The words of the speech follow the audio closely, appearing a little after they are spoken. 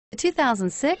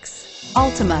2006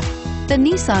 Altima. The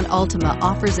Nissan Altima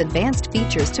offers advanced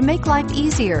features to make life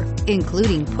easier,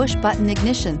 including push-button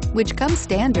ignition, which comes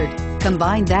standard.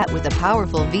 Combine that with a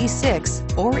powerful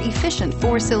V6 or efficient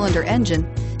 4-cylinder engine,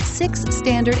 6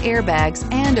 standard airbags,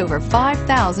 and over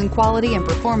 5,000 quality and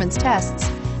performance tests,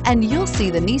 and you'll see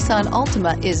the Nissan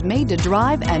Altima is made to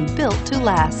drive and built to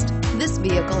last. This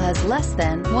vehicle has less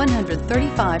than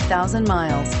 135,000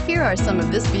 miles. Here are some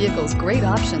of this vehicle's great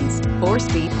options: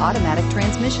 4-speed automatic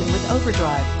transmission with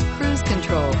overdrive, cruise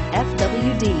control,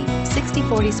 FWD,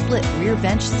 60/40 split rear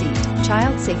bench seat,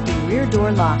 child safety rear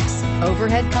door locks,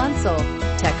 overhead console,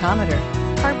 tachometer,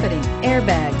 carpeting,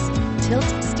 airbags,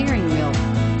 tilt steering wheel.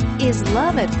 Is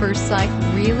love at first sight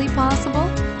really possible?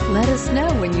 Let us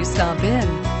know when you stop in.